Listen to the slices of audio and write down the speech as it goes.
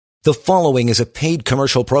The following is a paid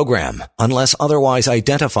commercial program. Unless otherwise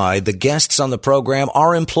identified, the guests on the program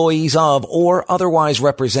are employees of or otherwise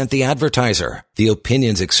represent the advertiser. The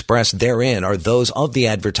opinions expressed therein are those of the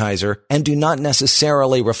advertiser and do not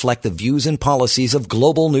necessarily reflect the views and policies of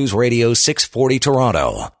Global News Radio 640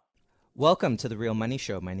 Toronto. Welcome to The Real Money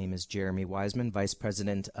Show. My name is Jeremy Wiseman, Vice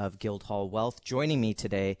President of Guildhall Wealth. Joining me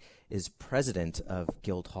today is President of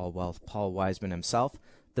Guildhall Wealth, Paul Wiseman himself,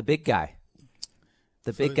 the big guy.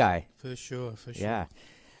 The big guy. For sure. Yeah.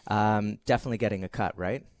 Definitely getting a cut,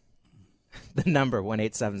 right? The number,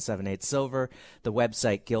 18778-SILVER. The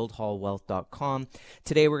website, guildhallwealth.com.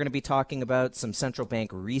 Today we're going to be talking about some central bank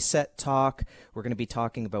reset talk. We're going to be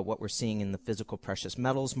talking about what we're seeing in the physical precious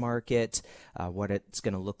metals market, what it's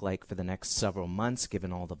going to look like for the next several months,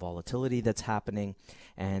 given all the volatility that's happening,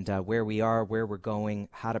 and where we are, where we're going,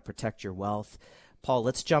 how to protect your wealth. Paul,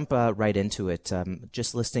 let's jump right into it.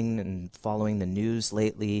 Just listening and following the news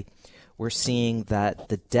lately, we're seeing that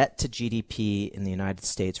the debt to GDP in the United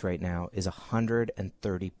States right now is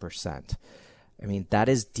 130%. I mean, that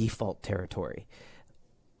is default territory.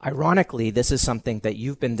 Ironically, this is something that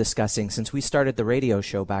you've been discussing since we started the radio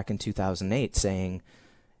show back in 2008, saying,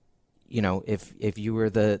 you know, if you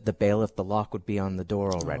were the bailiff, the lock would be on the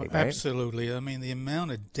door already, right? Absolutely. I mean, the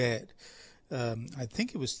amount of debt, I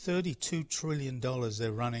think it was $32 trillion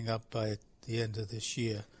they're running up by the end of this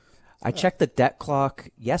year. I checked the debt clock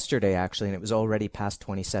yesterday, actually, and it was already past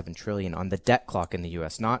 $27 trillion on the debt clock in the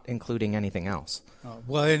U.S., not including anything else.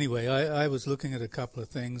 Well, anyway, I was looking at a couple of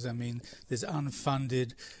things. I mean, there's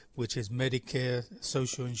unfunded, which is Medicare,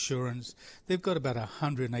 social insurance. They've got about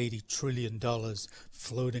 $180 trillion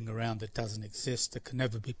floating around that doesn't exist, that can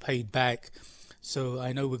never be paid back. So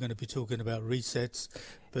I know we're going to be talking about resets,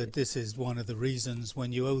 but this is one of the reasons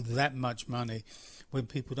when you owe that much money, when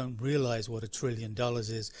people don't realize what $1 trillion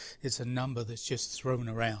is, it's a number that's just thrown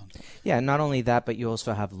around. Yeah, not only that, but you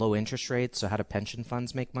also have low interest rates. So how do pension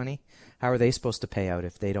funds make money? How are they supposed to pay out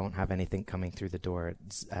if they don't have anything coming through the door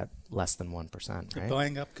at less than 1%, right? They're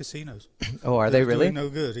buying up casinos. Oh, are they really? Doing no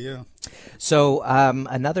good, yeah. So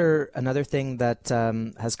another thing that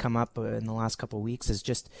has come up in the last couple of weeks is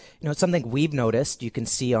just, you know, something we've noticed. You can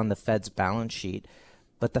see on the Fed's balance sheet,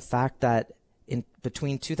 but the fact that in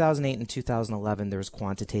between 2008 and 2011 there was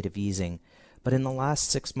quantitative easing, but in the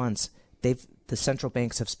last 6 months the central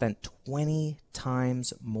banks have spent 20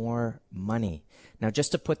 times more money. Now,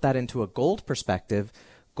 just to put that into a gold perspective,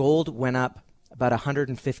 gold went up about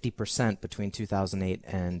 150% between 2008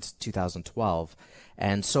 and 2012.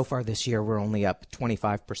 And so far this year, we're only up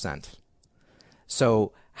 25%.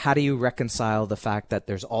 So how do you reconcile the fact that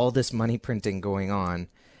there's all this money printing going on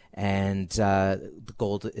and the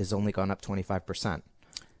gold has only gone up 25%?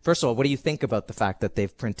 First of all, what do you think about the fact that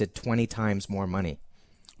they've printed 20 times more money?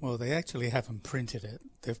 Well, they actually haven't printed it.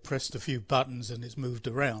 They've pressed a few buttons and it's moved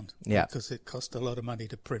around. Yeah. Because it cost a lot of money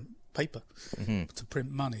to print paper, to print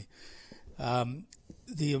money.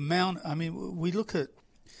 The amount, I mean, we look at,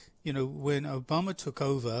 you know, when Obama took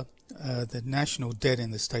over, the national debt in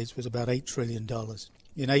the States was about $8 trillion.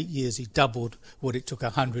 In 8 years, he doubled what it took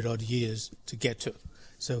 100-odd years to get to.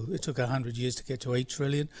 So it took 100 years to get to $8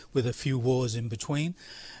 trillion with a few wars in between.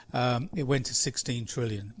 It went to $16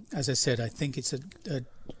 trillion. As I said, I think it's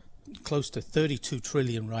close to $32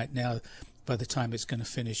 trillion right now by the time it's going to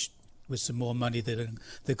finish with some more money that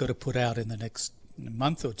they've got to put out in the next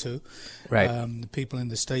month or two. Right. The people in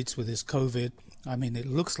the States with this COVID, I mean, it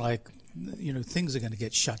looks like, you know, things are going to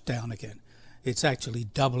get shut down again. It's actually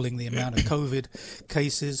doubling the amount of COVID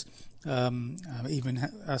cases. Even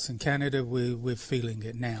us in Canada, we're feeling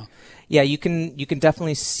it now. Yeah, you can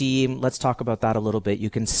definitely see. Let's talk about that a little bit. You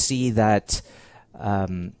can see that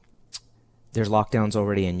there's lockdowns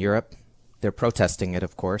already in Europe. They're protesting it,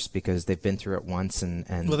 of course, because they've been through it once.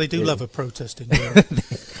 And well, they do love a protest in Europe.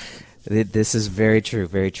 This is very true,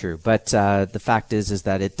 very true. But the fact is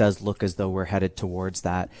that it does look as though we're headed towards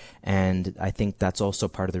that. And I think that's also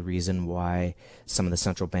part of the reason why some of the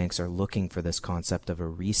central banks are looking for this concept of a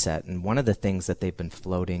reset. And one of the things that they've been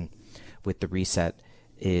floating with the reset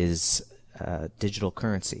is digital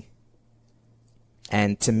currency.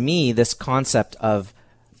 And to me, this concept of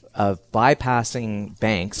bypassing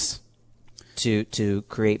banks to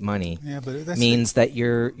create money means that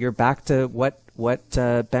you're back to what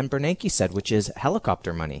Ben Bernanke said, which is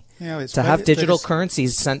helicopter money. Yeah, to have digital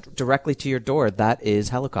currencies sent directly to your door, that is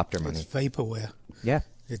helicopter money. It's vaporware. Yeah.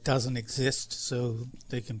 It doesn't exist, so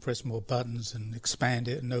they can press more buttons and expand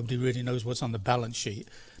it, and nobody really knows what's on the balance sheet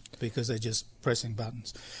because they're just pressing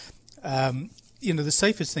buttons. You know, the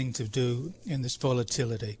safest thing to do in this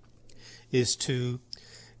volatility is to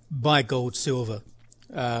buy gold, silver.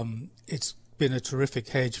 It's been a terrific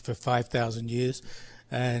hedge for 5,000 years.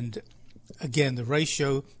 And again, the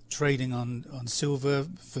ratio trading on silver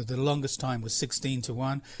for the longest time was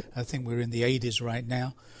 16-1. I think we're in the 80s right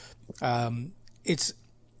now.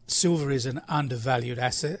 Silver is an undervalued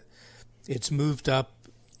asset. It's moved up.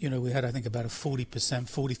 We had, I think, about a 40%,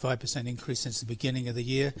 45% increase since the beginning of the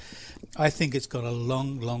year. I think it's got a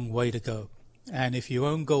long, long way to go. And if you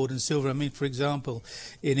own gold and silver, I mean, for example,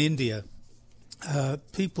 in India,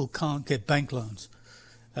 people can't get bank loans.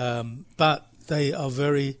 But they've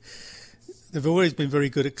always been very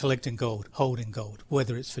good at collecting gold, holding gold,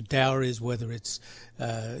 whether it's for dowries, whether it's,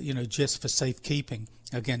 just for safekeeping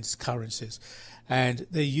against currencies. And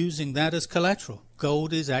they're using that as collateral.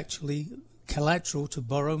 Gold is actually collateral to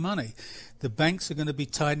borrow money. The banks are going to be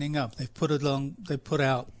tightening up. They've put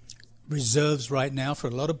out reserves right now for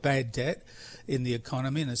a lot of bad debt in the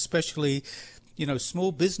economy, and especially,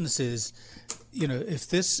 small businesses.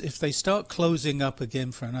 If they start closing up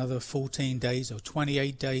again for another 14 days or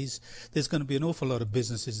 28 days, there's going to be an awful lot of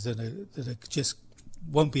businesses that are just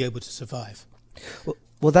won't be able to survive.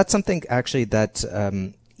 Well, that's something actually that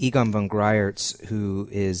Egon von Greyerz, who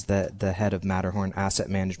is the head of Matterhorn Asset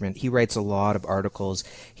Management, he writes a lot of articles.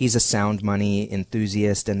 He's a sound money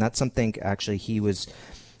enthusiast, and that's something actually he was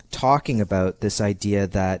talking about, this idea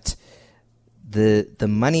that the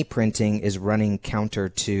money printing is running counter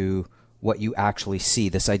to what you actually see.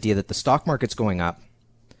 This idea that the stock market's going up,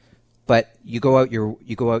 but you go out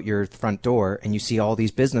your front door and you see all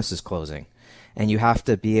these businesses closing, and you have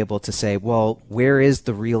to be able to say, well, where is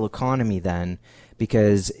the real economy then?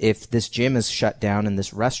 Because if this gym is shut down and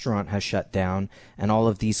this restaurant has shut down and all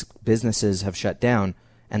of these businesses have shut down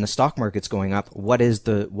and the stock market's going up, what is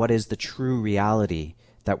the true reality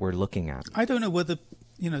that we're looking at? I don't know whether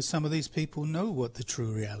some of these people know what the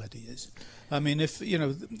true reality is. I mean,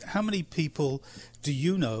 how many people do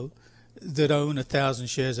you know that own 1,000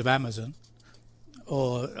 shares of Amazon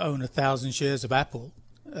or own 1,000 shares of Apple?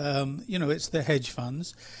 It's the hedge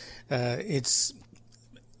funds. It's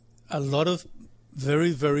a lot of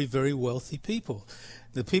very, very, very wealthy people.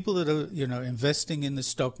 The people that are, investing in the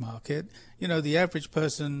stock market, the average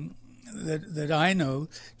person that I know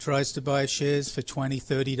tries to buy shares for $20,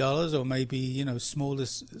 $30 or maybe, smaller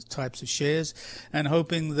types of shares and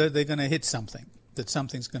hoping that they're going to hit something, that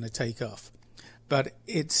something's going to take off. But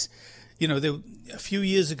it's, a few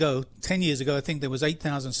years ago, 10 years ago, I think there was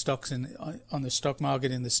 8,000 stocks on the stock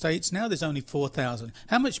market in the States. Now there's only 4,000.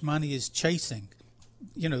 How much money is chasing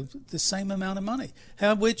the same amount of money?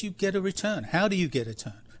 Where do you get a return? How do you get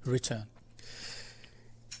a return?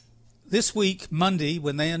 This week, Monday,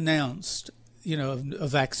 when they announced, a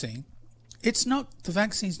vaccine, the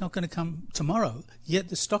vaccine's not going to come tomorrow. Yet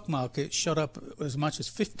the stock market shot up as much as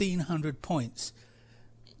 1,500 points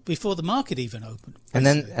before the market even opened. And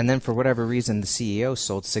then for whatever reason, the CEO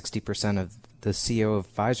sold 60% of the CEO of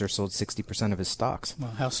Pfizer sold 60% of his stocks.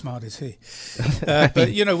 Well, how smart is he? But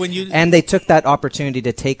when you and they took that opportunity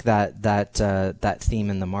to take that theme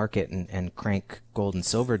in the market and crank gold and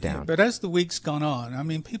silver down. Yeah, but as the week's gone on, I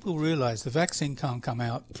mean, people realize the vaccine can't come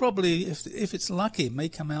out. Probably, if it's lucky, it may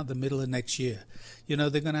come out the middle of next year.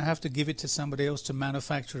 They're going to have to give it to somebody else to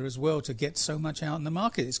manufacture as well to get so much out in the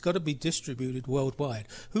market. It's got to be distributed worldwide.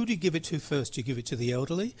 Who do you give it to first? Do you give it to the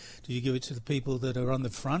elderly? Do you give it to the people that are on the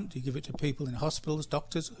front? Do you give it to people in hospitals,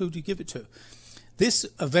 doctors? Who do you give it to? This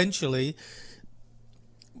eventually,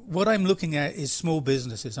 what I'm looking at is small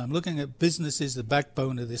businesses. I'm looking at businesses, the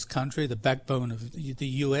backbone of this country, the backbone of the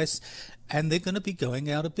U.S., and they're going to be going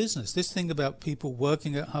out of business. This thing about people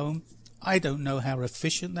working at home, I don't know how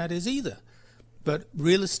efficient that is either. But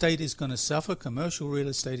real estate is going to suffer. Commercial real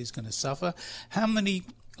estate is going to suffer. How many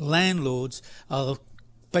landlords are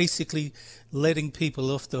basically letting people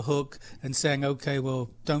off the hook and saying, okay, well,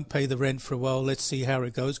 don't pay the rent for a while, let's see how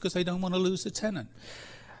it goes, because they don't want to lose the tenant?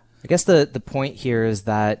 I guess the point here is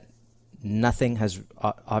that nothing has,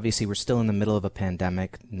 obviously we're still in the middle of a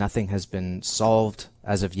pandemic. Nothing has been solved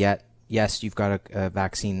as of yet. Yes, you've got a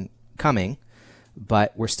vaccine coming,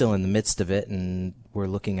 but we're still in the midst of it, and we're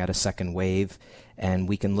looking at a second wave, and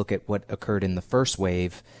we can look at what occurred in the first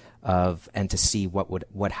wave and to see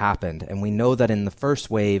what happened. And we know that in the first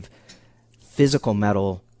wave, physical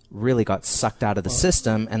metal really got sucked out of the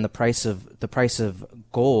system, and the price of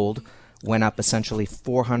gold went up essentially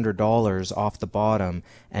 $400 off the bottom,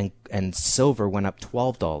 and silver went up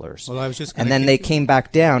 $12. Well, I was just and then they came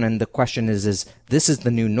back down, and the question is this is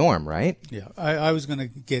the new norm, right? Yeah, I was going to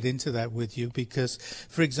get into that with you because,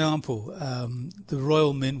 for example, the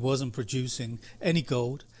Royal Mint wasn't producing any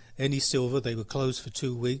gold, any silver. They were closed for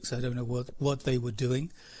 2 weeks. I don't know what they were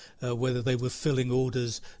doing. whether they were filling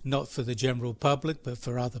orders not for the general public but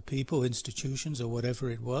for other people, institutions, or whatever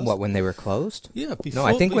it was. What, when they were closed? Yeah. No,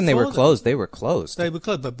 I think when they were closed, they were closed. They were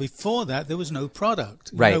closed, but before that, there was no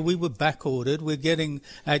product. Right. We were back ordered. We're getting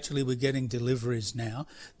deliveries now.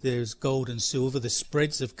 There's gold and silver. The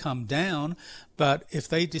spreads have come down, but if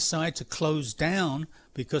they decide to close down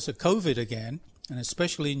because of COVID again, and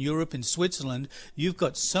especially in Europe and Switzerland, you've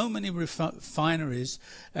got so many refineries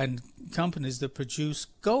and companies that produce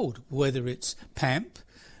gold, whether it's PAMP,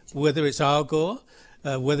 whether it's Argor,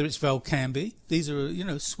 whether it's Valcambi. These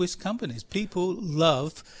are, Swiss companies. People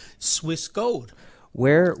love Swiss gold.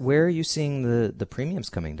 Where are you seeing the premiums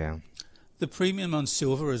coming down? The premium on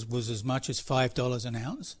silver was as much as $5 an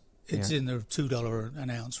ounce. It's in the $2 an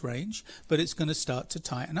ounce range, but it's going to start to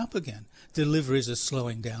tighten up again. Deliveries are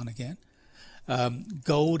slowing down again.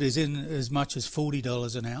 Gold is in as much as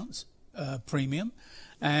 $40 an ounce premium.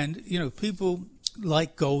 And, people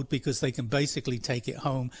like gold because they can basically take it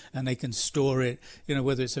home and they can store it,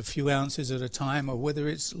 whether it's a few ounces at a time or whether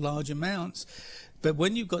it's large amounts. But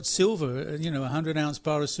when you've got silver, a 100-ounce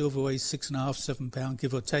bar of silver weighs 6.5, 7 pounds,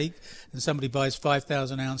 give or take, and somebody buys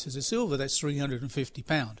 5,000 ounces of silver, that's 350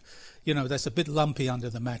 pounds. That's a bit lumpy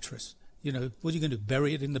under the mattress. What are you going to do,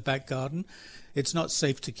 bury it in the back garden? It's not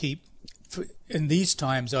safe to keep. In these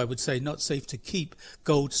times, I would say not safe to keep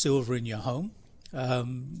gold, silver in your home.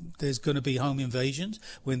 There's going to be home invasions.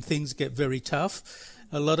 When things get very tough,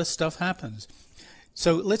 a lot of stuff happens.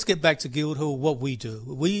 So let's get back to Guildhall, what we do.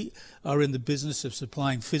 We are in the business of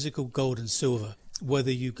supplying physical gold and silver.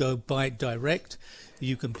 Whether you go buy it direct,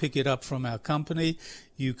 you can pick it up from our company,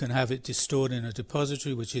 you can have it stored in a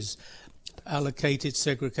depository which is allocated,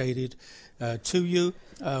 segregated to you.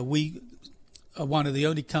 We are one of the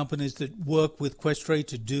only companies that work with Questrade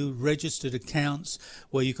to do registered accounts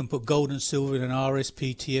where you can put gold and silver in an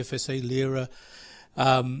RSP, TFSA, Lira.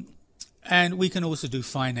 And we can also do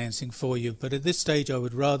financing for you. But at this stage, I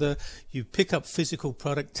would rather you pick up physical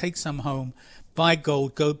product, take some home, buy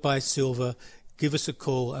gold, go buy silver, give us a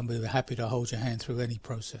call, and we're happy to hold your hand through any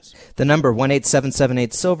process. The number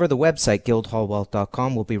 18778-SILVER, the website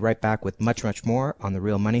guildhallwealth.com. We'll be right back with much, much more on The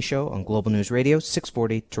Real Money Show on Global News Radio,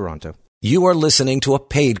 640 Toronto. You are listening to a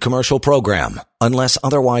paid commercial program. Unless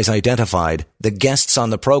otherwise identified, the guests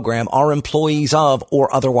on the program are employees of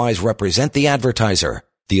or otherwise represent the advertiser.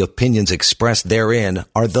 The opinions expressed therein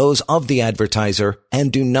are those of the advertiser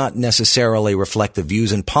and do not necessarily reflect the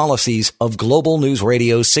views and policies of Global News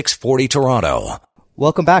Radio 640 Toronto.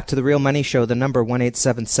 Welcome back to The Real Money Show, the number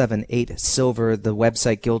 18778-SILVER, the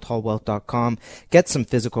website guildhallwealth.com. Get some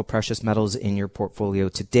physical precious metals in your portfolio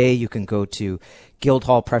today. You can go to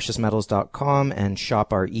guildhallpreciousmetals.com and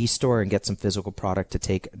shop our e-store and get some physical product to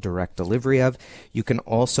take direct delivery of. You can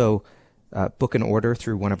also book an order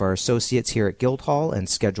through one of our associates here at Guildhall and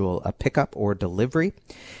schedule a pickup or delivery.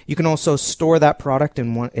 You can also store that product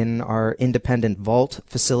in our independent vault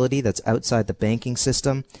facility that's outside the banking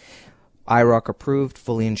system. IROC approved,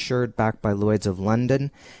 fully insured, backed by Lloyd's of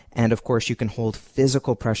London. And of course, you can hold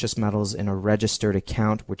physical precious metals in a registered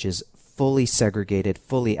account, which is fully segregated,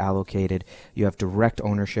 fully allocated. You have direct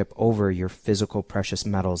ownership over your physical precious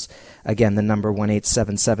metals. Again, the number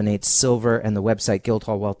 18778-SILVER and the website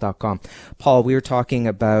guildhallwealth.com. Paul, we were talking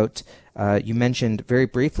about, you mentioned very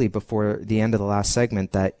briefly before the end of the last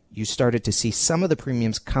segment that you started to see some of the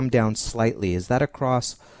premiums come down slightly. Is that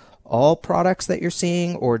across all products that you're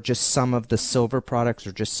seeing, or just some of the silver products,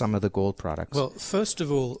 or just some of the gold products? Well, first of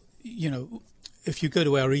all, if you go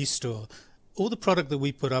to our e-store, all the product that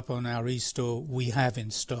we put up on our e-store, we have in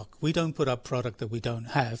stock. We don't put up product that we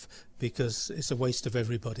don't have because it's a waste of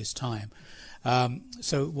everybody's time.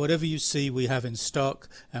 So whatever you see, we have in stock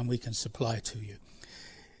and we can supply to you.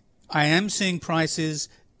 I am seeing prices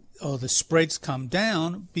or the spreads come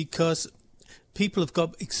down because people have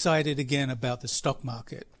got excited again about the stock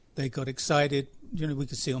market. They got excited. We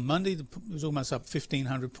could see on Monday it was almost up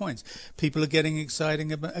 1,500 points. People are getting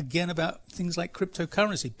excited about things like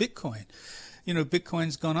cryptocurrency, Bitcoin.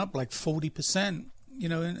 Bitcoin's gone up like 40%,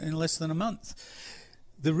 in less than a month.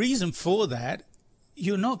 The reason for that,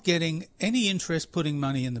 you're not getting any interest putting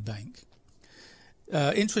money in the bank.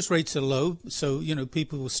 Interest rates are low, so,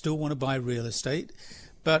 people will still want to buy real estate.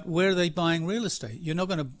 But where are they buying real estate? You're not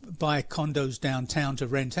going to buy condos downtown to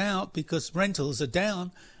rent out because rentals are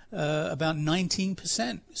down about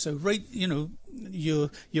 19%. So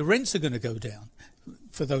your rents are going to go down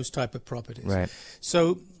for those type of properties. Right.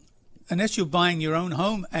 So unless you're buying your own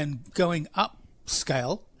home and going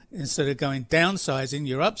upscale instead of going downsizing,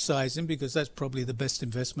 you're upsizing because that's probably the best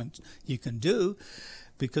investment you can do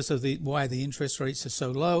because of why the interest rates are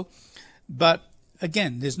so low. But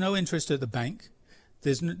again, there's no interest at the bank.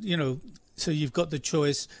 So you've got the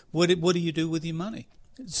choice. What do you do with your money?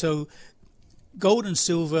 So gold and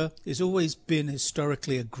silver has always been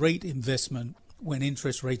historically a great investment when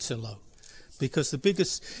interest rates are low. Because the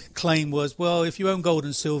biggest claim was, well, if you own gold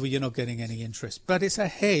and silver, you're not getting any interest. But it's a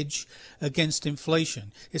hedge against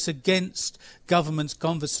inflation. It's against governments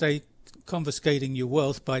confiscating your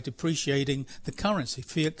wealth by depreciating the currency.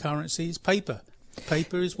 Fiat currency is paper.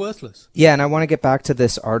 Paper is worthless. Yeah, and I want to get back to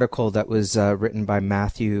this article that was written by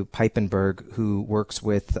Matthew Pijpenberg, who works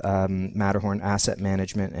with Matterhorn Asset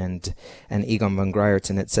Management and Egon von Greyerz,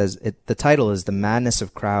 and it says the title is "The Madness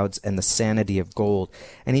of Crowds and the Sanity of Gold,"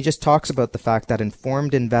 and he just talks about the fact that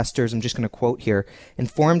informed investors, I'm just going to quote here,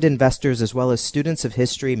 informed investors as well as students of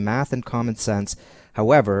history, math, and common sense,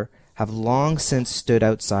 however, have long since stood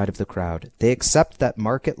outside of the crowd. They accept that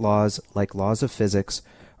market laws, like laws of physics,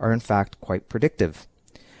 are in fact quite predictive.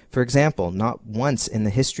 For example, not once in the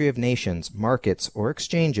history of nations, markets, or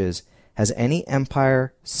exchanges has any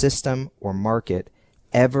empire, system, or market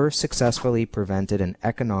ever successfully prevented an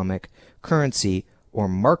economic, currency, or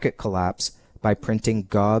market collapse by printing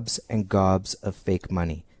gobs and gobs of fake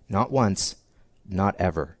money. Not once, not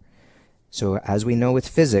ever. So as we know with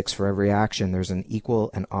physics, for every action there's an equal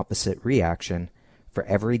and opposite reaction. For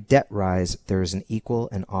every debt rise, there is an equal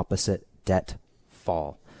and opposite debt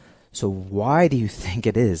fall. So why do you think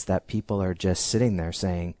it is that people are just sitting there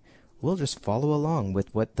saying, we'll just follow along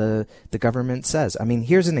with what the government says? I mean,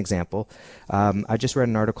 here's an example. I just read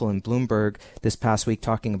an article in Bloomberg this past week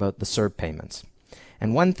talking about the CERB payments.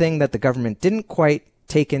 And one thing that the government didn't quite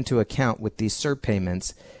take into account with these CERB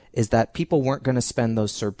payments is that people weren't going to spend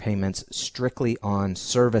those CERB payments strictly on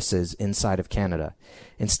services inside of Canada.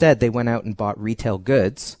 Instead, they went out and bought retail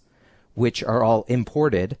goods, which are all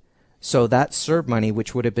imported. So that CERB money,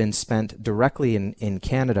 which would have been spent directly in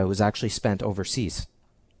Canada, was actually spent overseas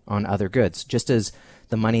on other goods. Just as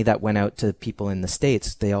the money that went out to people in the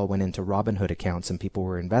States, they all went into Robinhood accounts and people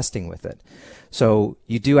were investing with it. So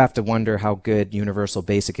you do have to wonder how good universal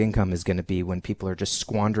basic income is going to be when people are just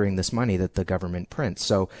squandering this money that the government prints.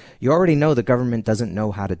 So you already know the government doesn't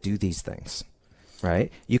know how to do these things,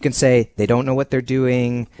 right? You can say they don't know what they're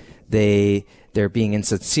doing, they're being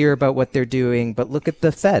insincere about what they're doing, but look at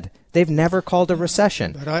the Fed. They've never called a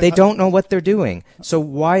recession. They don't know what they're doing. So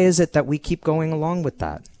why is it that we keep going along with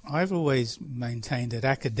that? I've always maintained that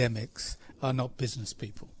academics are not business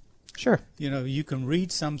people. Sure. You can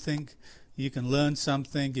read something, you can learn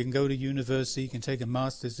something, you can go to university, you can take a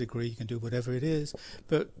master's degree, you can do whatever it is.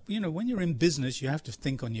 But, when you're in business, you have to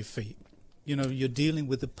think on your feet. You're dealing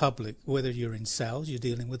with the public. Whether you're in sales, you're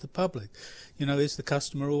dealing with the public. Is the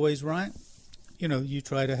customer always right? You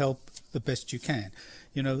try to help the best you can.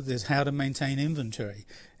 There's how to maintain inventory.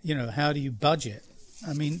 How do you budget?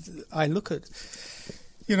 I mean, I look at,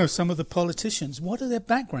 some of the politicians. What are their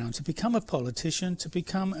backgrounds? To become a politician, to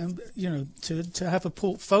become, to have a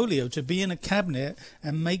portfolio, to be in a cabinet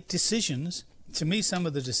and make decisions. To me, some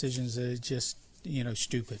of the decisions are just,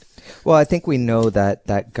 stupid. Well, I think we know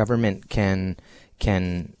that government can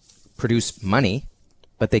produce money,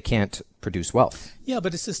 but they can't produce wealth. Yeah,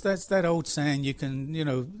 but it's just that's that old saying, you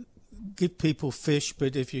can, give people fish,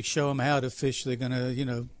 but if you show them how to fish, they're going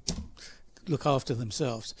to, look after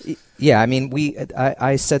themselves. Yeah, I mean,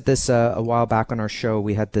 I said this a while back on our show.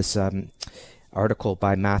 We had this article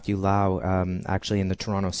by Matthew Lau, actually in the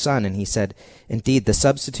Toronto Sun, and he said, indeed, to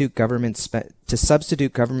substitute government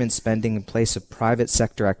spending in place of private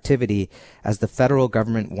sector activity, as the federal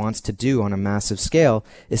government wants to do on a massive scale,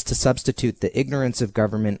 is to substitute the ignorance of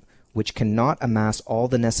government, which cannot amass all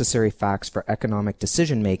the necessary facts for economic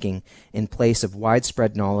decision-making, in place of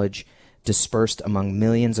widespread knowledge dispersed among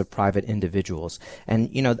millions of private individuals.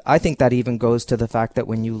 And, I think that even goes to the fact that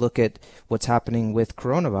when you look at what's happening with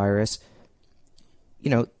coronavirus,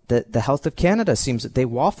 the Health of Canada seems that they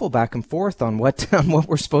waffle back and forth on what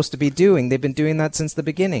we're supposed to be doing. They've been doing that since the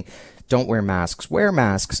beginning. Don't wear masks,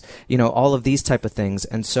 all of these type of things.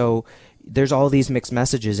 And so there's all these mixed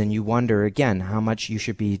messages, and you wonder, again, how much you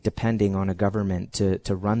should be depending on a government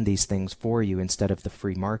to run these things for you instead of the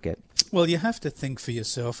free market. Well, you have to think for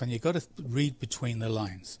yourself, and you've got to read between the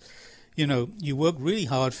lines. You work really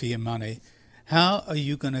hard for your money. How are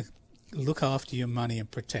you going to look after your money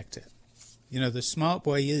and protect it? The smart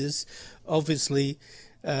way is, obviously,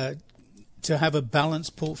 to have a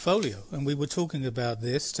balanced portfolio. And we were talking about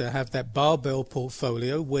this, to have that barbell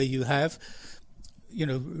portfolio where you have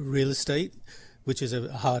real estate, which is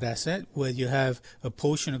a hard asset, where you have a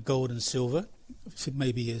portion of gold and silver,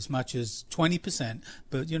 maybe as much as 20%,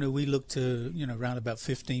 but we look to around about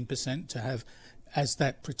 15% to have as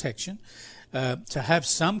that protection, to have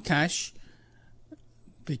some cash,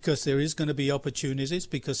 because there is going to be opportunities,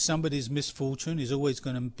 because somebody's misfortune is always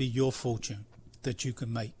going to be your fortune that you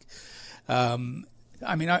can make.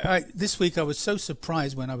 I mean, this week I was so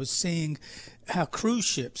surprised when I was seeing how cruise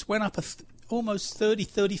ships went up almost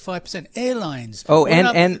 35%. Airlines. Oh,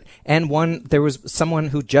 and one, there was someone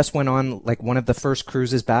who just went on like one of the first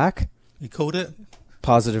cruises back. You called it?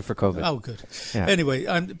 Positive for COVID. Oh, good. Yeah. Anyway,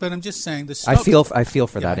 but I'm just saying the I stock, feel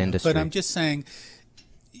for that industry. But I'm just saying,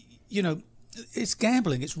 you know, it's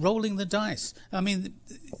gambling. It's rolling the dice. I mean,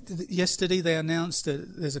 yesterday they announced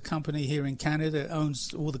that there's a company here in Canada that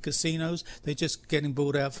owns all the casinos. They're just getting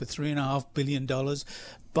bought out for $3.5 billion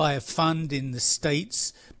by a fund in the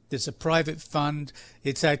States. There's a private fund.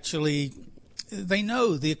 It's actually, they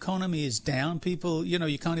know the economy is down. People, you know,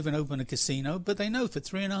 you can't even open a casino, but they know for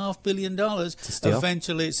 $3.5 billion,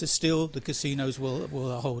 eventually it's a steal. The casinos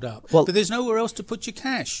will hold up. Well, but there's nowhere else to put your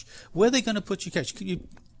cash. Where are they going to put your cash?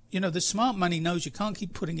 You know, the smart money knows you can't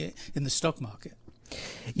keep putting it in the stock market.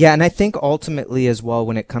 Yeah, and I think ultimately as well,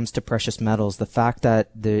 when it comes to precious metals, the fact that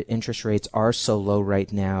the interest rates are so low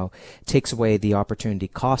right now takes away the opportunity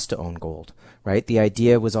cost to own gold, right? The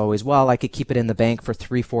idea was always, well, I could keep it in the bank for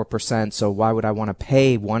 3-4%, so why would I want to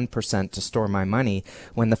pay 1% to store my money,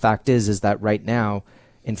 when the fact is that right now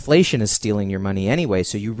inflation is stealing your money anyway,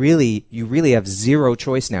 so you really have zero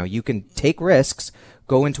choice now. You can take risks,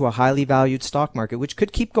 go into a highly valued stock market, which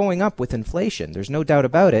could keep going up with inflation. There's no doubt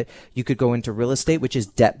about it. You could go into real estate, which is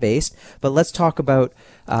debt-based. But let's talk about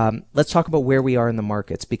where we are in the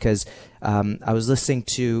markets, because I was listening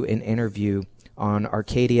to an interview on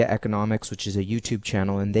Arcadia Economics, which is a YouTube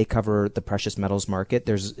channel, and they cover the precious metals market.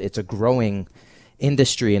 It's a growing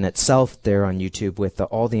industry in itself there on YouTube with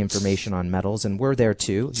all the information on metals, and we're there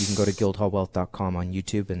too. You can go to guildhallwealth.com on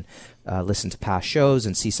YouTube and listen to past shows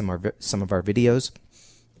and see some of our videos.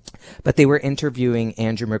 But they were interviewing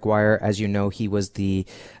Andrew Maguire. As you know, he was the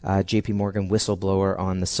JP Morgan whistleblower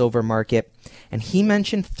on the silver market. And he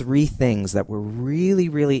mentioned 3 things that were really,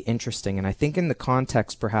 really interesting. And I think in the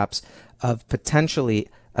context, perhaps, of potentially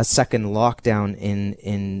a second lockdown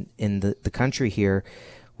in the country here,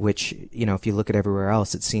 which, you know, if you look at everywhere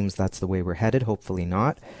else, it seems that's the way we're headed. Hopefully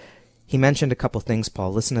not. He mentioned a couple things,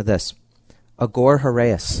 Paul. Listen to this. Agor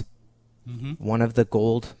Heraeus, one of the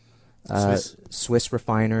gold Swiss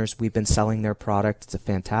refiners. We've been selling their product. It's a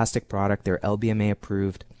fantastic product. They're LBMA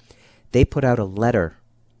approved. They put out a letter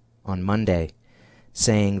on Monday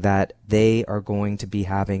saying that they are going to be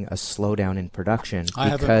having a slowdown in production. I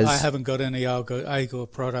haven't got any Agor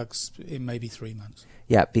products in maybe 3 months.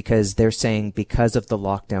 Yeah, because they're saying because of the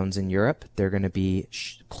lockdowns in Europe, they're going to be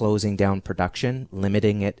closing down production,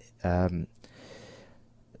 limiting it to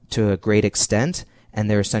a great extent. And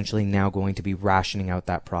they're essentially now going to be rationing out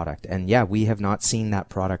that product. And yeah, we have not seen that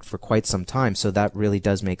product for quite some time, so that really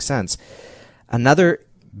does make sense. Another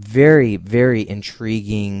very, very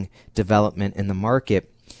intriguing development in the market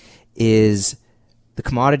is the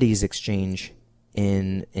commodities exchange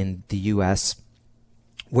in the U.S.,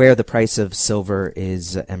 where the price of silver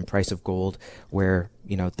is and price of gold, where,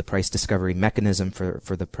 you know, the price discovery mechanism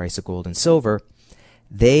for the price of gold and silver.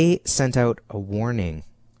 They sent out a warning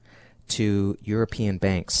to European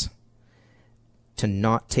banks to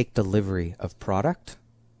not take delivery of product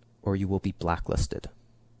or you will be blacklisted.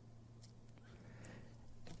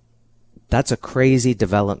 That's a crazy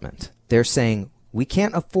development. They're saying, we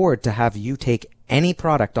can't afford to have you take any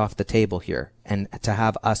product off the table here and to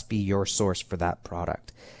have us be your source for that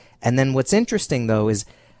product. And then what's interesting, though, is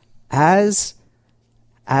as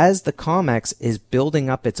the COMEX is building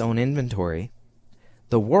up its own inventory,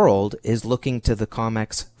 the world is looking to the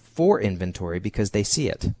COMEX for inventory because they see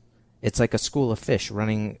it. It's like a school of fish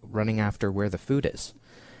running after where the food is.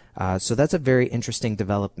 So that's a very interesting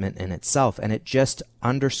development in itself, and it just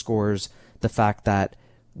underscores the fact that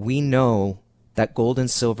we know that gold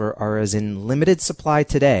and silver are as in limited supply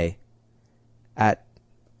today at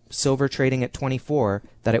silver trading at 24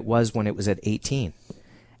 that it was when it was at 18.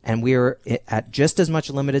 And we are at just as much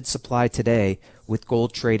limited supply today with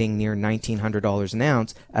gold trading near $1,900 an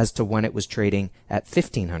ounce as to when it was trading at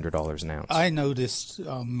 $1,500 an ounce. I noticed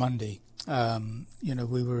on Monday, you know,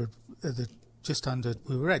 we were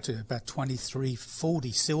actually about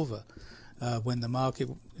 23.40 silver when the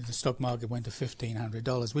stock market went to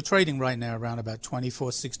 $1,500. We're trading right now around about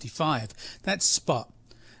 24.65. That's spot.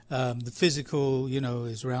 The physical, you know,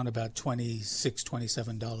 is around about $26,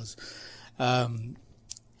 $27.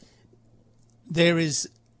 There is,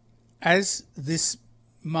 as this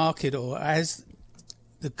market or as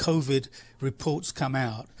the COVID reports come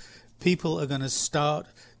out, people are going to start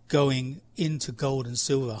going into gold and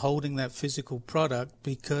silver, holding that physical product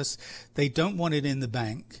because they don't want it in the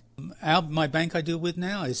bank. My bank I deal with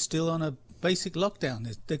now is still on a basic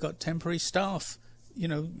lockdown. They've got temporary staff,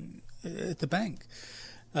 at the bank.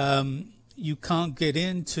 You can't get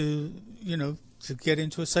into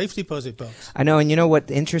a safe deposit box. I know, and you know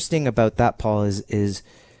what's interesting about that, Paul, is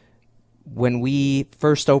when we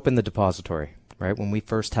first opened the depository, right? When we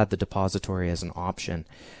first had the depository as an option,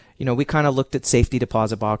 we kind of looked at safety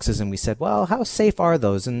deposit boxes and we said, well, how safe are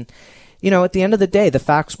those? And at the end of the day, the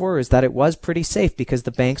facts is that it was pretty safe because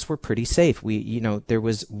the banks were pretty safe. There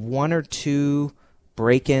was one or two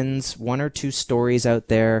break-ins, one or two stories out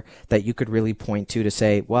there that you could really point to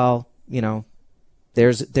say, well,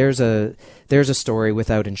 there's a story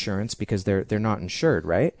without insurance because they're not insured,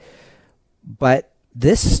 right? But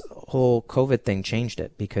this whole COVID thing changed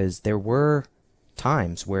it because there were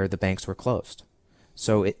times where the banks were closed.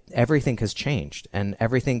 So everything has changed, and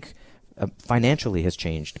everything financially has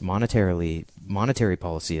changed. Monetary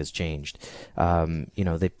policy has changed.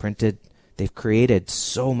 They've created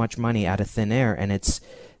so much money out of thin air, and it's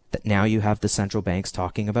that now you have the central banks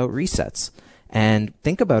talking about resets. And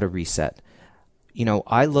think about a reset.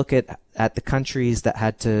 I look at the countries that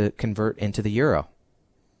had to convert into the euro.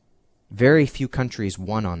 Very few countries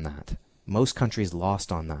won on that. Most countries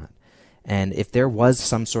lost on that. And if there was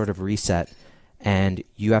some sort of reset and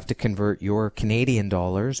you have to convert your Canadian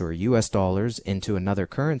dollars or US dollars into another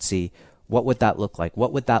currency, what would that look like?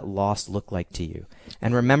 What would that loss look like to you?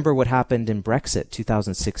 And remember what happened in Brexit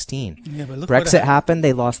 2016. Yeah, but Brexit happened,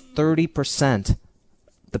 they lost 30%.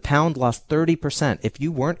 The pound lost 30%. If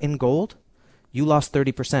you weren't in gold, you lost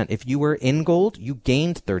 30%. If you were in gold, you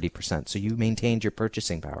gained 30%. So you maintained your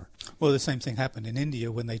purchasing power. Well, the same thing happened in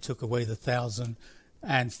India when they took away the 1,000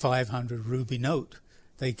 and 500 rupee note.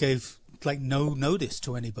 They gave no notice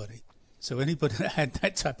to anybody. So anybody that had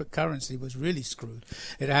that type of currency was really screwed.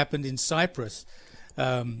 It happened in Cyprus,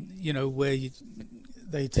 where they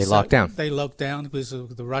locked down. They locked down because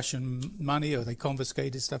of the Russian money, or they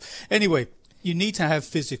confiscated stuff. Anyway, you need to have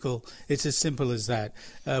physical. It's as simple as that.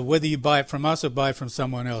 Whether you buy it from us or buy it from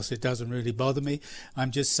someone else, it doesn't really bother me.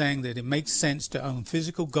 I'm just saying that it makes sense to own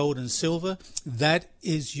physical gold and silver. That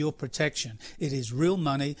is your protection. It is real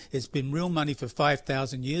money. It's been real money for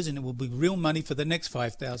 5,000 years, and it will be real money for the next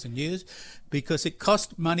 5,000 years because it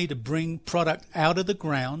costs money to bring product out of the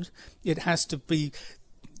ground. It has to be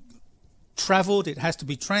traveled, it has to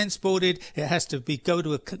be transported, it has to go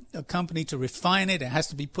to a company to refine it, it has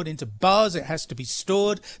to be put into bars, it has to be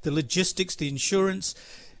stored, the logistics, the insurance.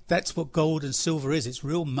 That's what gold and silver is. It's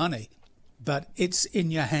real money, but it's in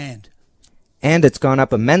your hand. And it's gone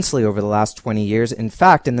up immensely over the last 20 years. In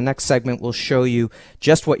fact, in the next segment, we'll show you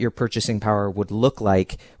just what your purchasing power would look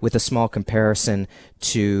like with a small comparison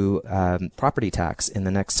to property tax in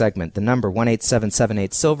the next segment. The number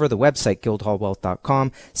 18778-SILVER, the website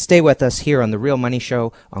guildhallwealth.com. Stay with us here on The Real Money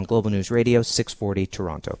Show on Global News Radio, 640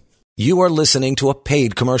 Toronto. You are listening to a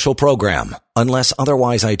paid commercial program. Unless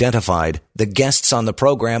otherwise identified, the guests on the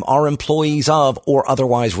program are employees of or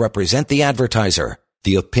otherwise represent the advertiser.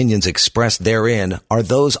 The opinions expressed therein are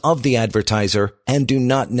those of the advertiser and do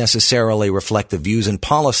not necessarily reflect the views and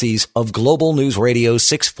policies of Global News Radio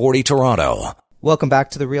 640 Toronto. Welcome back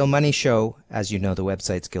to The Real Money Show. As you know, the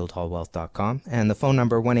website's guildhallwealth.com and the phone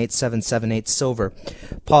number 18778-SILVER.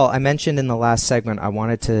 Paul, I mentioned in the last segment I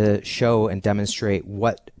wanted to show and demonstrate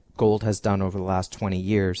what gold has done over the last 20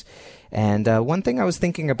 years. And one thing I was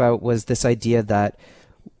thinking about was this idea that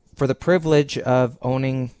for the privilege of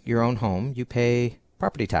owning your own home, you pay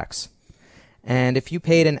property tax. And if you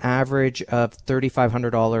paid an average of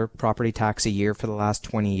 $3,500 property tax a year for the last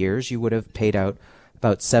 20 years, you would have paid out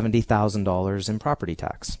about $70,000 in property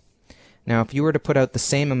tax. Now, if you were to put out the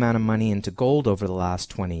same amount of money into gold over the last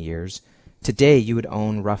 20 years, today you would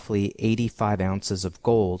own roughly 85 ounces of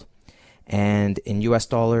gold. And in US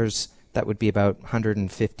dollars, that would be about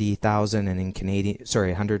 150,000, and in Canadian,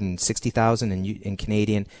 160,000, and in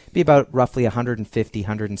Canadian, be about roughly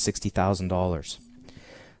 $160,000.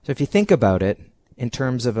 So if you think about it in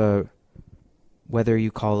terms of whether you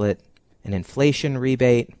call it an inflation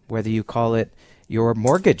rebate, whether you call it your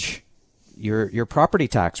mortgage, your property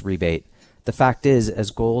tax rebate, the fact is, as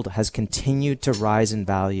gold has continued to rise in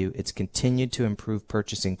value, it's continued to improve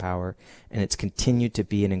purchasing power, and it's continued to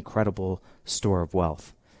be an incredible store of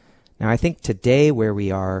wealth. Now, I think today where we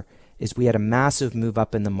are is we had a massive move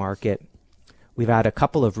up in the market. We've had a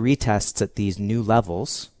couple of retests at these new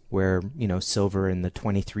levels where, silver in the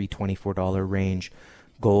 $23, $24 range,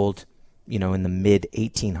 gold, in the mid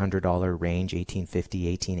 $1,800 range,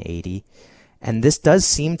 $1,850, $1,880. And this does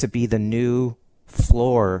seem to be the new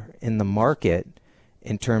floor in the market.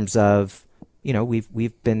 in terms of,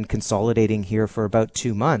 we've been consolidating here for about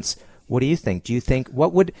 2 months. What do you think? Do you think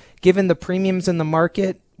given the premiums in the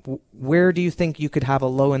market, where do you think you could have a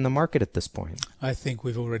low in the market at this point? I think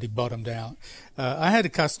we've already bottomed out. I had a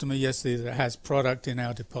customer yesterday that has product in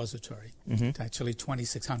our depository, actually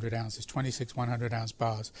 2,600 ounces, 26 100-ounce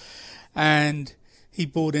bars. And he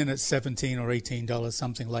bought in at $17 or $18,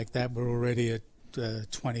 something like that. We're already at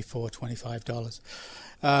 $24,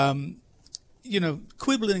 $25.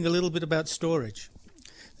 Quibbling a little bit about storage.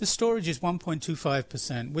 The storage is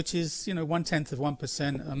 1.25%, which is,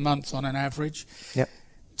 0.1% a month on an average. Yep.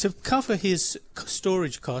 To cover his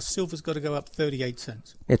storage costs, silver's got to go up 38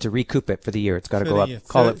 cents. Yeah, to recoup it for the year, it's got to go up.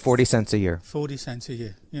 Call it 40 cents a year. 40 cents a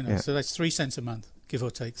year. So that's 3 cents a month, give or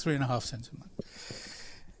take, 3.5 cents a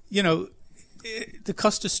month. The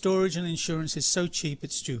cost of storage and insurance is so cheap,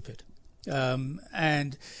 it's stupid.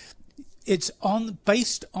 And it's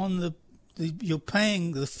based on you're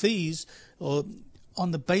paying the fees or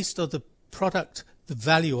on the base of the product, the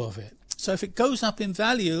value of it. So if it goes up in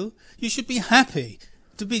value, you should be happy,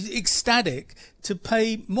 to be ecstatic, to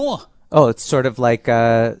pay more. Oh, it's sort of like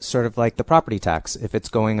the property tax. If it's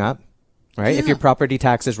going up, right? Yeah. If your property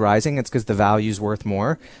tax is rising, it's because the value's worth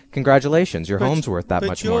more. Congratulations, your home's worth that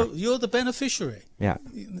much more. You're the beneficiary. Yeah.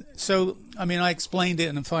 So, I explained it,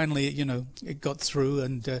 and finally, it got through,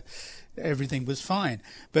 and everything was fine.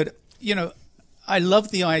 But, I love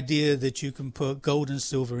the idea that you can put gold and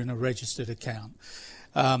silver in a registered account.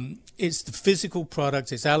 It's the physical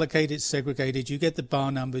product. It's allocated, segregated. You get the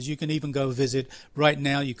bar numbers. You can even go visit. Right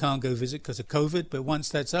now, you can't go visit because of COVID, but once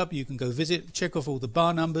that's up, you can go visit, check off all the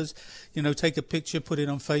bar numbers, take a picture, put it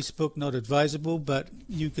on Facebook. Not advisable, but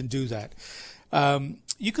you can do that.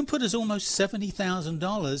 You can put as almost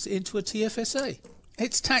 $70,000 into a TFSA.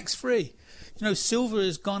 It's tax-free. Silver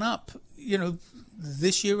has gone up,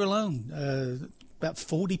 this year alone, about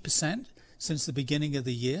 40% since the beginning of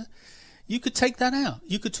the year. You could take that out.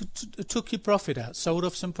 You could took your profit out, sold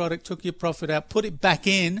off some product, took your profit out, put it back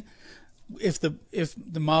in if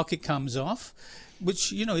the market comes off,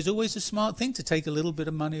 which is always a smart thing, to take a little bit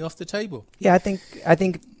of money off the table. Yeah, I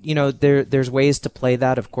think there's ways to play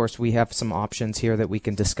that. Of course, we have some options here that we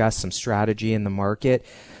can discuss, some strategy in the market.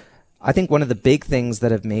 I think one of the big things that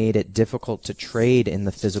have made it difficult to trade in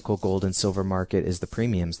the physical gold and silver market is the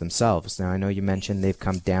premiums themselves. Now, I know you mentioned they've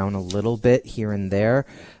come down a little bit here and there,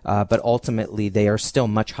 but ultimately they are still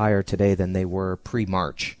much higher today than they were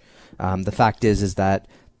pre-March. The fact is that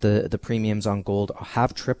the premiums on gold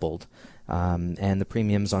have tripled, and the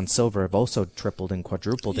premiums on silver have also tripled and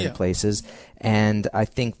quadrupled in places. And I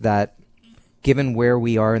think that given where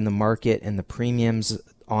we are in the market and the premiums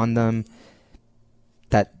on them,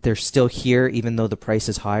 that they're still here even though the price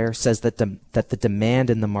is higher, says that the demand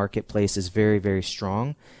in the marketplace is very, very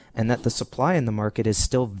strong, and that the supply in the market is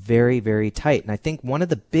still very, very tight. And I think one of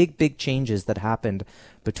the big changes that happened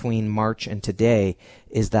between March and today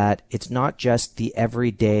is that it's not just the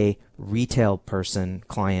everyday retail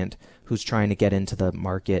client who's trying to get into the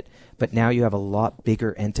market, but now you have a lot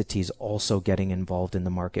bigger entities also getting involved in the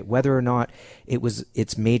market. Whether or not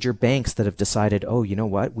it's major banks that have decided, oh, you know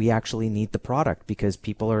what, we actually need the product because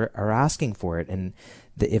people are asking for it, and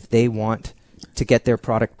if they want to get their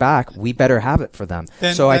product back, we better have it for them.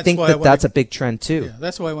 So I think that's a big trend too. Yeah,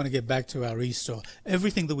 that's why I want to get back to our e-store.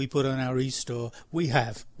 Everything that we put on our e-store, we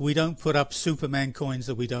have. We don't put up Superman coins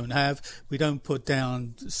that we don't have. We don't put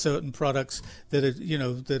down certain products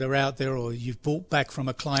that are out there, or you've bought back from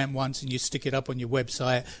a client once and you stick it up on your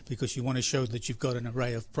website because you want to show that you've got an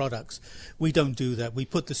array of products. We don't do that. We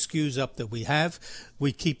put the SKUs up that we have.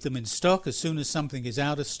 We keep them in stock. As soon as something is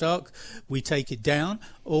out of stock, we take it down,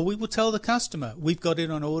 or we will tell the customer, we've got it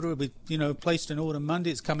on order. We, placed an order Monday.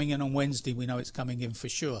 It's coming in on Wednesday. We know it's coming in for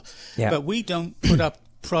sure. Yeah. But we don't put up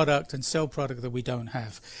product and sell product that we don't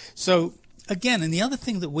have. So again, and the other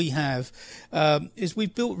thing that we have is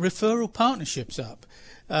we've built referral partnerships up.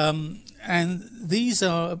 And these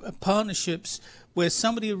are partnerships where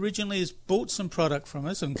somebody originally has bought some product from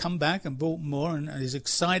us and come back and bought more and is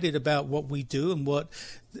excited about what we do and what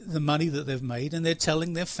the money that they've made, and they're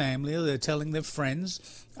telling their family or they're telling their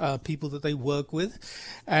friends, people that they work with.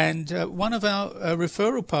 And one of our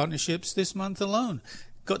referral partnerships this month alone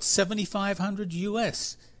got $7,500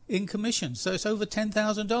 US in commission. So it's over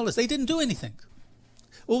 $10,000. They didn't do anything.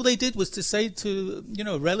 All they did was to say to,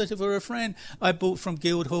 a relative or a friend, I bought from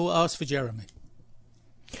Guildhall, ask for Jeremy.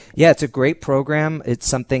 Yeah, it's a great program. It's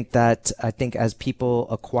something that I think as people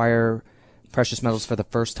acquire precious metals for the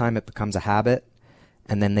first time, it becomes a habit.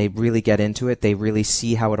 And then they really get into it. They really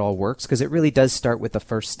see how it all works, because it really does start with the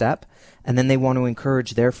first step. And then they want to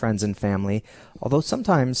encourage their friends and family. Although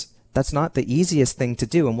sometimes that's not the easiest thing to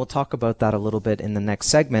do, and we'll talk about that a little bit in the next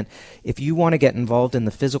segment. If you want to get involved in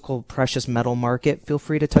the physical precious metal market, feel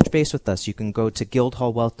free to touch base with us. You can go to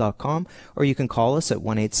guildhallwealth.com, or you can call us at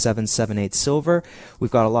 1-877-8-SILVER.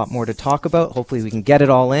 We've got a lot more to talk about. Hopefully we can get it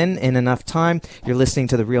all in enough time. You're listening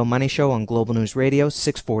to The Real Money Show on Global News Radio,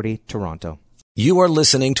 640 Toronto. You are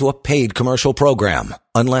listening to a paid commercial program.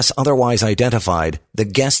 Unless otherwise identified, the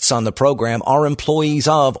guests on the program are employees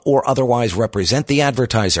of or otherwise represent the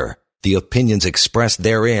advertiser. The opinions expressed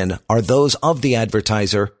therein are those of the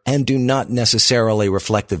advertiser and do not necessarily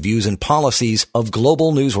reflect the views and policies of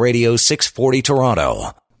Global News Radio 640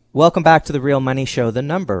 Toronto. Welcome back to The Real Money Show. The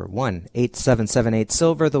number,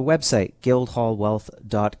 1-877-8-SILVER. The website,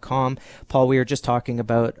 guildhallwealth.com. Paul, we were just talking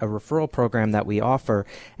about a referral program that we offer.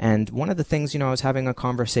 And one of the things, I was having a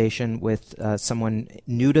conversation with someone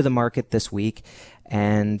new to the market this week.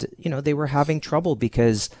 And, they were having trouble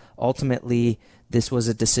because ultimately this was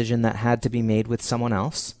a decision that had to be made with someone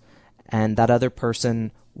else. And that other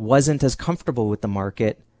person wasn't as comfortable with the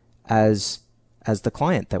market as the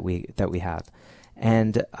client that we have.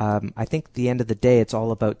 And I think at the end of the day, it's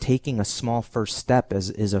all about taking a small first step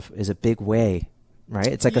is a big way, right?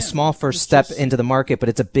 It's like a small first step into the market, but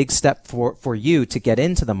it's a big step for you to get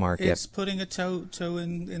into the market. It's putting a toe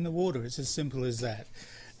in the water. It's as simple as that.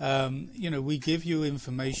 We give you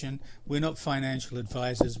information. We're not financial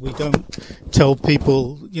advisors. We don't tell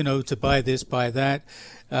people, to buy this, buy that.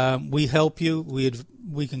 We help you.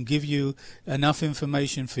 We can give you enough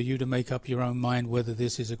information for you to make up your own mind whether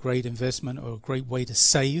this is a great investment or a great way to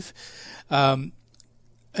save. Again,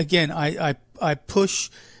 I push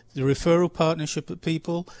the referral partnership at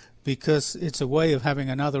people because it's a way of having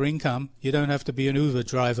another income. You don't have to be an Uber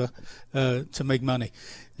driver to make money.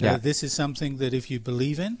 Yeah. This is something that if you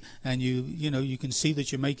believe in and you can see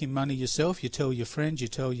that you're making money yourself, you tell your friends, you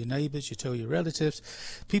tell your neighbors, you tell your relatives,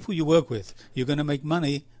 people you work with, you're going to make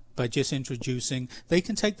money by just introducing. They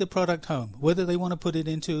can take the product home, whether they want to put it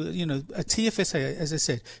into, a TFSA. As I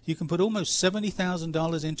said, you can put almost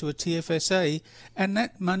 $70,000 into a TFSA and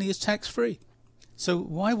that money is tax-free. So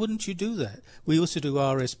why wouldn't you do that? We also do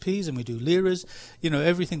RSPs and we do LIRAs,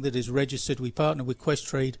 everything that is registered. We partner with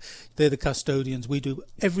Questrade. They're the custodians. We do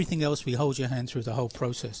everything else. We hold your hand through the whole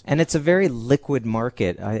process. And it's a very liquid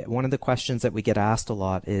market. One of the questions that we get asked a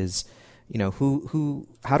lot is,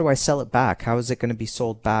 how do I sell it back? How is it going to be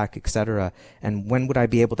sold back, etc.? And when would I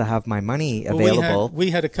be able to have my money available?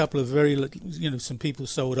 We had a couple of some people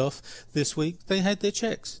sold off this week. They had their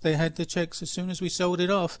checks. As soon as we sold it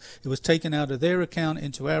off. It was taken out of their account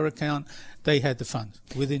into our account. They had the funds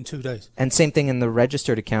within 2 days. And same thing in the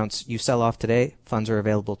registered accounts. You sell off today, funds are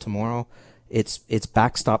available tomorrow. It's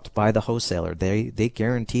backstopped by the wholesaler. They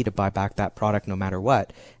guarantee to buy back that product no matter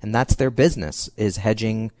what. And that's their business, is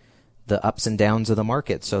hedging the ups and downs of the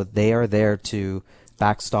market. So they are there to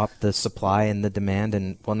backstop the supply and the demand,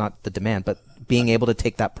 and not the demand, but being able to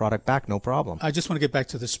take that product back, no problem. I just want to get back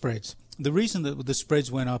to the spreads. The reason that the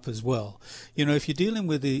spreads went up as well, if you're dealing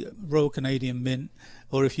with the Royal Canadian Mint,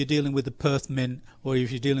 or if you're dealing with the Perth Mint, or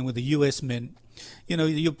if you're dealing with the US Mint,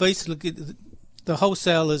 you're basically, the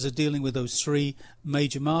wholesalers are dealing with those three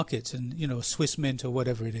major markets, and a Swiss Mint or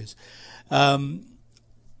whatever it is.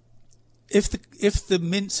 If the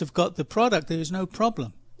mints have got the product, there is no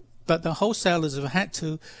problem. But the wholesalers have had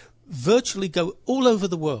to virtually go all over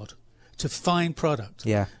the world to find product.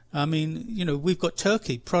 Yeah. I mean, we've got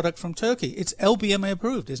product from Turkey. It's LBMA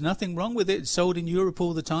approved. There's nothing wrong with it. It's sold in Europe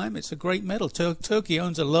all the time. It's a great metal. Turkey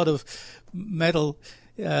owns a lot of metal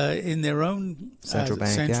in their own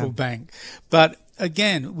central bank. But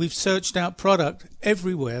again, we've searched out product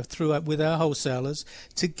everywhere with our wholesalers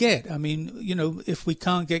to get. I mean, if we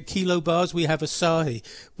can't get kilo bars, we have Asahi,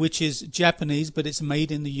 which is Japanese, but it's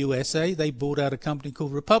made in the USA. They bought out a company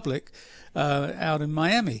called Republic out in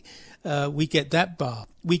Miami. We get that bar.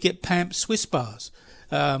 We get PAMP Swiss bars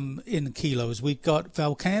in kilos. We've got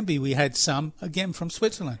Valcambi. We had some, again, from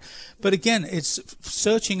Switzerland. But again, it's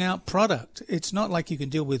searching out product. It's not like you can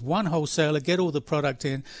deal with one wholesaler, get all the product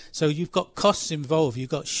in. So you've got costs involved. You've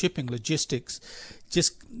got shipping, logistics,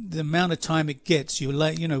 just the amount of time it gets.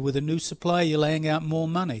 With a new supplier, you're laying out more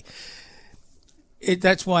money.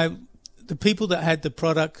 That's why the people that had the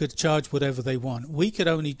product could charge whatever they want. We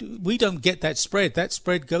don't get that spread. That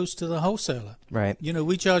spread goes to the wholesaler. Right.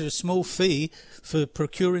 We charge a small fee for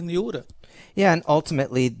procuring the order. Yeah, and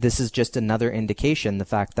ultimately this is just another indication, the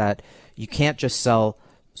fact that you can't just sell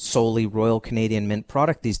solely Royal Canadian Mint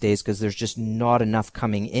product these days because there's just not enough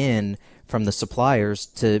coming in from the suppliers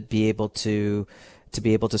to be able to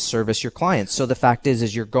service your clients. So the fact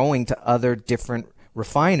is you're going to other different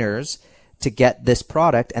refiners to get this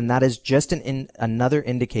product, and that is just another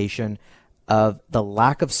indication of the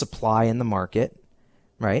lack of supply in the market,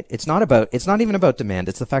 right? It's not even about demand.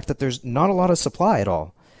 It's the fact that there's not a lot of supply at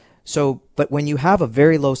all. So, but when you have a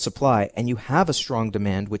very low supply and you have a strong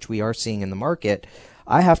demand, which we are seeing in the market,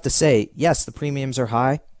 I have to say, yes, the premiums are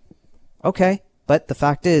high. Okay. But the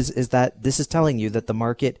fact is that this is telling you that the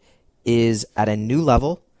market is at a new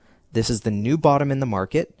level. This is the new bottom in the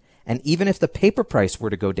market. And even if the paper price were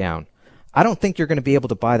to go down, I don't think you're going to be able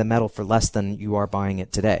to buy the metal for less than you are buying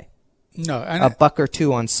it today. No, and a buck or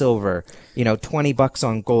two on silver, $20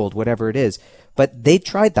 on gold, whatever it is. But they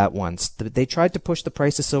tried that once. They tried to push the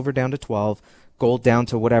price of silver down to 12, gold down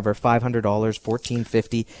to whatever, $500,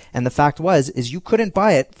 $14.50. And the fact is you couldn't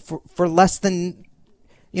buy it for less than,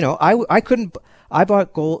 I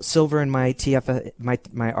bought silver in my my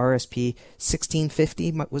RSP,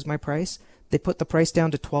 $16.50 was my price. They put the price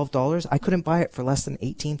down to $12. I couldn't buy it for less than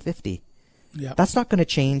 $18.50. Yep. That's not going to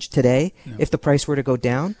change today. No. If the price were to go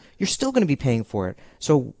down, you're still going to be paying for it.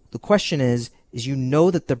 So the question is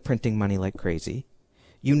that they're printing money like crazy.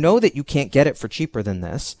 You know that you can't get it for cheaper than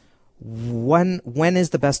this. When is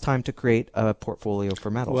the best time to create a portfolio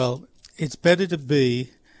for metals? Well, it's better to be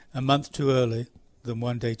a month too early than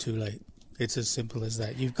one day too late. It's as simple as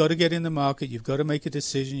that. You've got to get in the market. You've got to make a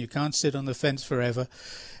decision. You can't sit on the fence forever.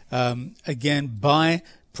 Again, buy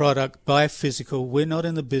product, buy physical. We're not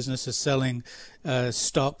in the business of selling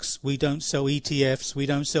stocks. We don't sell ETFs. We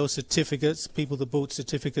don't sell certificates. People that bought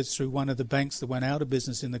certificates through one of the banks that went out of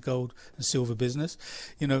business in the gold and silver business,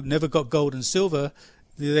 never got gold and silver.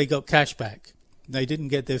 They got cash back. They didn't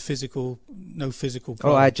get their no physical product.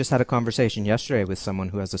 Oh, I just had a conversation yesterday with someone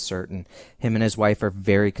who has a cert, and him and his wife are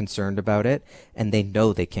very concerned about it, and they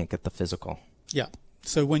know they can't get the physical. Yeah.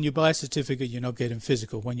 So when you buy a certificate, you're not getting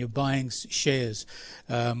physical. When you're buying shares,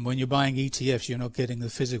 when you're buying ETFs, you're not getting the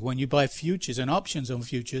physical. When you buy futures and options on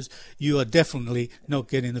futures, you are definitely not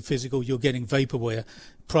getting the physical. You're getting vaporware,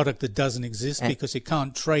 product that doesn't exist because it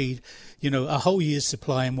can't trade, a whole year's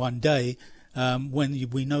supply in one day when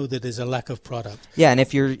we know that there's a lack of product. Yeah, and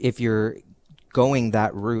if you're going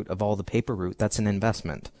that route of all the paper route, that's an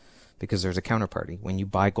investment because there's a counterparty. When you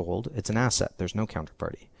buy gold, it's an asset. There's no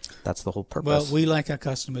counterparty. That's the whole purpose. Well, we like our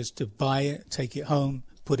customers to buy it, take it home,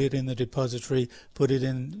 put it in the depository, put it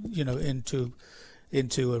in,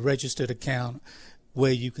 into a registered account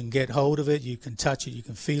where you can get hold of it, you can touch it, you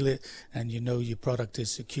can feel it, and your product is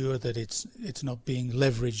secure, that it's not being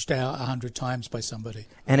leveraged out 100 times by somebody.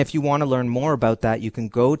 And if you want to learn more about that, you can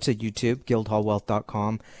go to YouTube,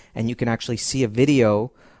 guildhallwealth.com, and you can actually see a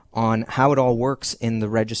video on how it all works in the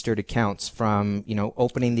registered accounts, from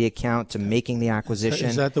opening the account to making the acquisition.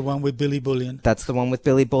 Is that the one with Billy Bullion? That's the one with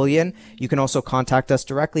Billy Bullion. You can also contact us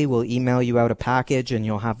directly. We'll email you out a package, and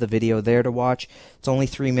you'll have the video there to watch. It's only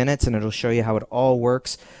 3 minutes, and it'll show you how it all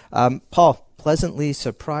works. Paul, pleasantly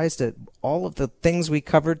surprised at all of the things we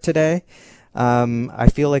covered today. I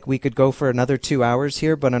feel like we could go for another 2 hours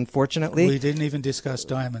here, but unfortunately, we didn't even discuss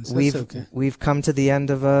diamonds. That's okay. We've come to the end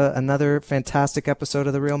of another fantastic episode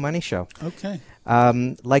of The Real Money Show. Okay.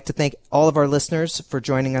 Like to thank all of our listeners for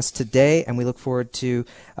joining us today, and we look forward to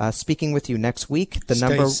speaking with you next week.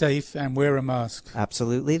 Stay safe and wear a mask.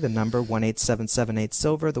 Absolutely. The number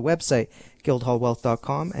 1-877-8-SILVER, the website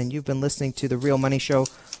guildhallwealth.com, and you've been listening to The Real Money Show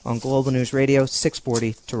on Global News Radio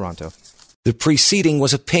 640 Toronto. The preceding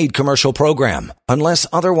was a paid commercial program. Unless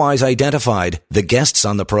otherwise identified, the guests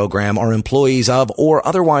on the program are employees of or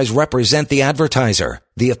otherwise represent the advertiser.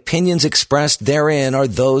 The opinions expressed therein are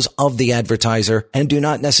those of the advertiser and do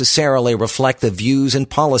not necessarily reflect the views and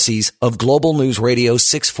policies of Global News Radio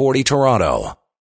 640 Toronto.